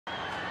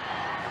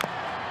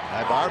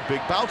Ibar,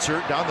 big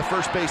bouncer down the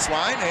first base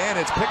line, and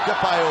it's picked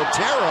up by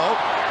Otero.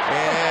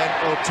 And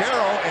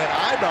Otero and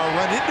Ibar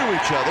run into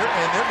each other,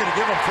 and they're going to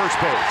give him first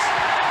base.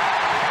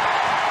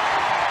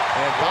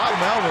 And Bob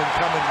Melvin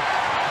coming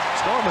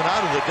storming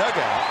out of the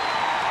dugout.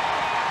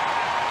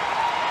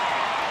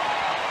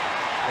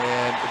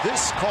 And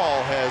this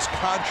call has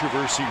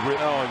controversy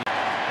written. Oh,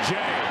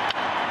 Jay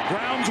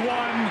grounds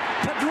one.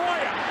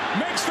 Pedroia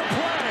makes the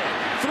play.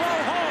 Throw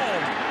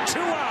home.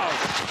 2 out.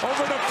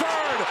 Over to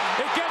third.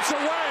 It gets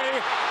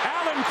away.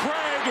 Alan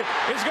Craig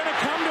is going to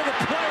come to the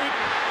plate.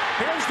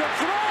 Here's the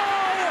throw.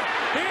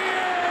 He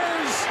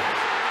is.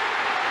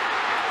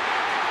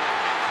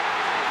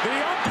 The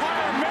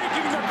umpire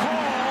making the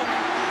call.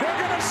 They're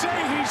going to say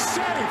he's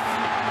safe.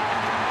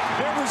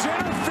 There was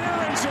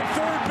interference at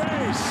third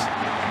base.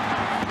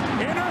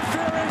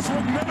 Interference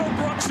with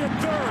Middlebrooks at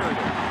third.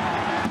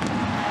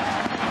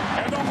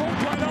 And the home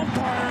plate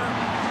umpire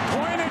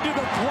pointed to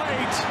the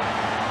plate.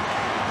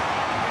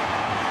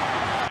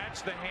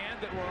 That's the hand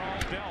that we're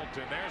all dealt.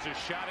 And there's a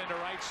shot into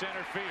right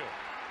center field.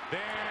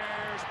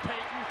 There's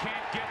Payton,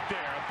 can't get there.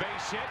 A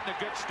base hit and a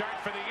good start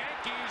for the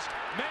Yankees.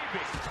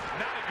 Maybe.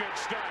 Not a good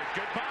start.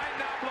 Goodbye,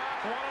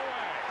 Knobloch. One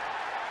away.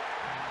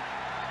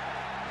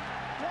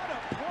 What a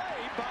play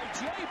by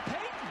Jay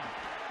Payton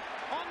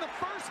on the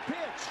first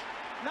pitch.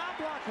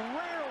 Knobloch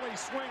rarely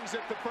swings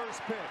at the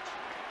first pitch.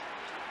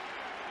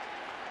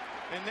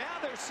 And now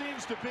there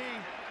seems to be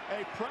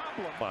a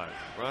problem. Fine.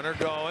 Runner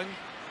going.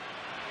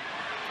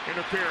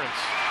 Interference.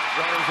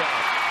 Runner's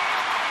out.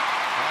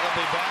 That'll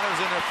be batter's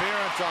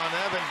interference on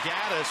Evan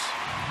Gaddis.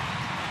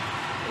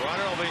 The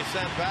runner will be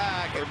sent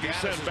back, and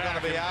Gaddis is going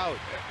to be out.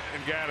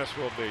 And Gaddis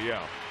will be,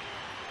 yeah.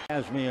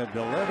 Kazmir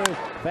delivers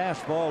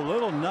fastball,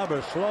 little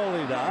nubber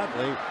slowly to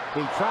Utley.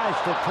 He tries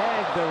to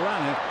tag the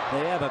runner.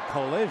 They have a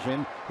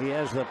collision. He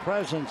has the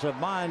presence of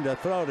mind to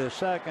throw to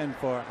second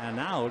for an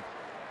out.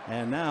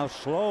 And now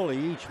slowly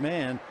each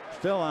man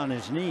still on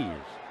his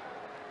knees.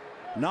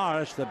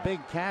 Norris, the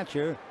big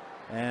catcher,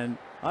 and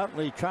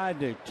Utley tried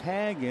to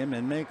tag him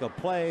and make a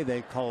play.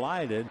 They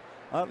collided.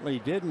 Utley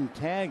didn't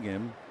tag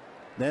him,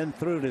 then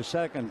threw to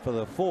second for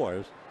the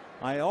force.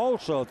 I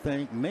also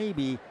think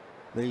maybe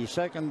the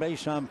second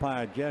base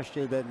umpire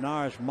gestured that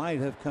Norris might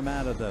have come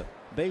out of the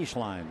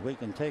baseline. We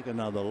can take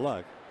another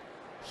look.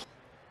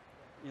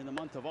 In the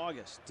month of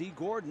August, D.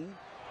 Gordon,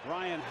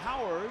 Ryan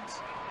Howard's.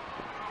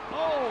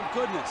 Oh,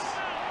 goodness.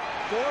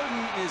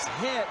 Gordon is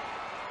hit.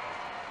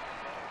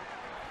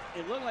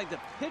 It looked like the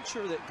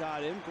pitcher that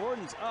got him.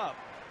 Gordon's up.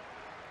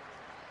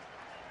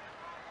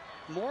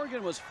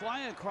 Morgan was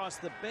flying across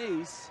the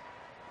base,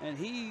 and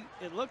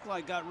it looked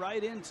like, got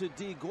right into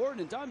D.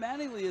 Gordon. And Don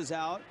Mattingly is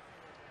out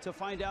to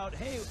find out,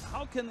 hey,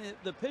 how can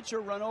the pitcher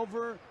run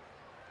over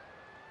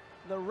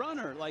the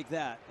runner like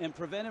that and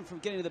prevent him from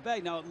getting to the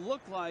bag? Now, it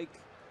looked like.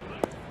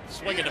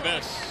 Swing and a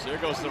miss. There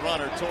goes the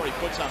runner. Torrey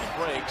puts on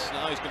the brakes.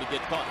 Now he's going to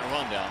get caught in a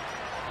rundown.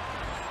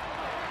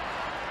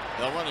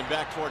 They'll run him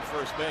back toward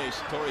first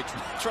base. Torrey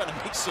trying to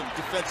make some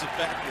defensive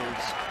back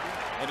moves,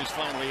 and he's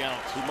finally out.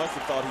 He must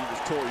have thought he was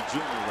Torrey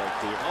Jr.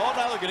 right there. Oh,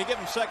 now they're going to give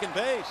him second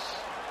base.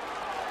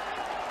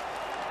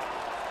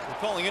 They're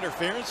calling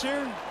interference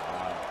here?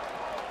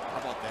 How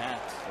about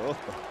that?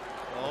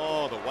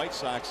 Oh, the White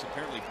Sox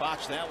apparently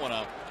botched that one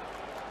up.